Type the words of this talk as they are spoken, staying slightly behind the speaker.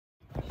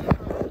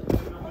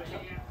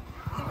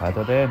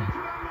Headed in.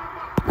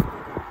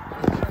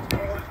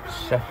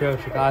 Sheffield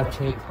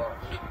Utd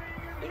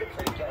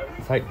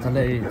take the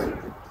lead.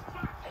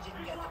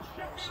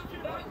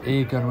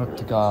 Egan with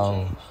the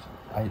goal.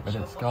 8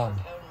 minutes gone.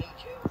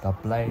 The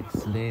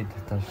Blades lead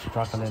the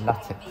struggling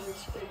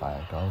Latics by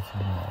a goal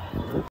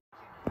to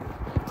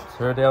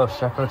 2-0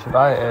 Sheffield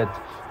United.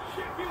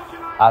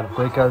 And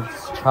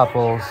Wigan's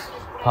troubles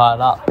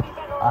pile up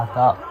and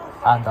up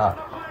and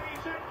up.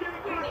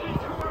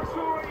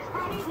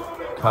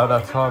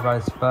 Conor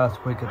Torres'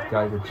 first Wigan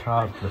game in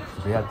charge looks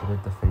to be ended in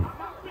defeat,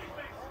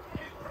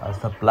 as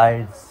the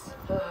Blades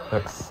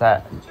look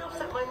set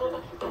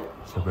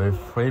to move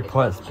 3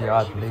 points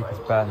behind League Leaders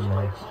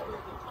Burnley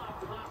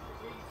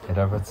in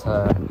a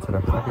return to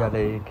the Premier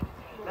League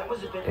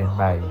in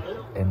May,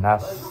 in their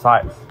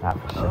sights at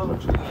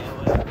Sheffield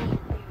Utd.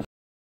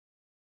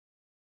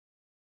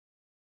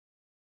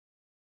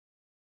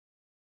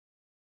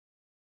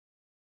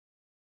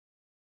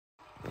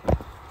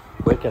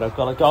 Wigan have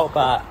got a goal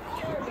back.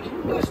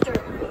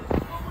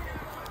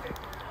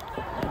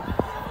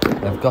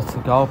 They've got to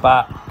go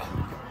back.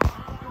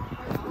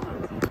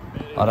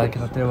 Are they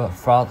going to do what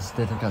France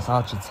did against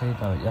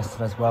Argentina at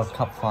yesterday's World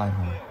Cup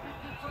final?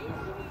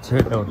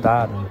 2-0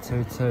 down and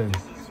 2-2.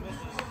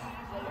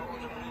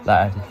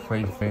 That ended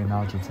 3-3 and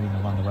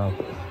Argentina won the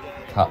World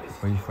Cup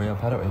 3-3 on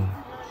penalty.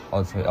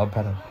 On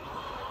penalty.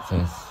 So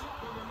it's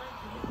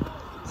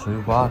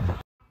 2-1.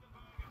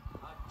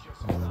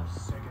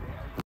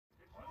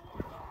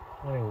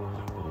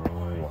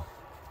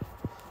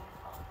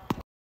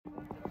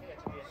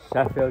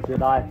 Sheffield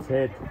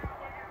United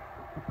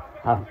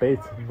have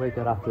beaten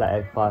Wigan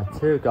Athletic by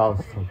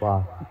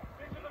 2-1.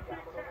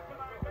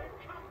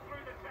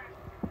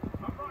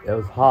 It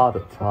was hard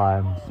at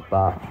times,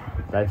 but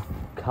they've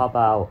come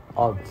out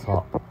on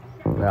top.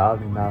 They're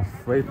only now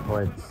 3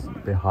 points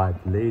behind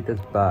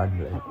Leaders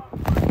Burnley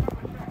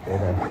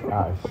in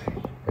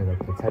a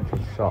potential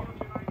shot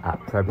at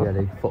Premier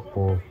League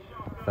football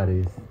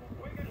venues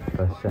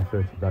for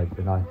Sheffield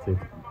United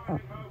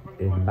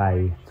in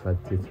May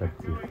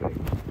 2023.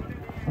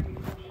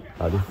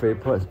 Only 3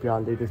 points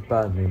behind Leaders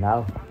Burnley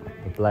now.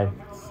 The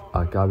Blades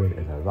are going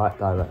in the right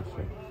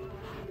direction.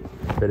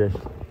 Finished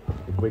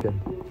in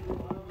Wigan.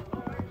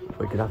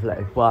 Wigan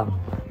Athletic 1,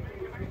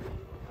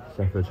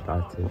 Sheffield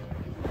United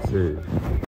 2.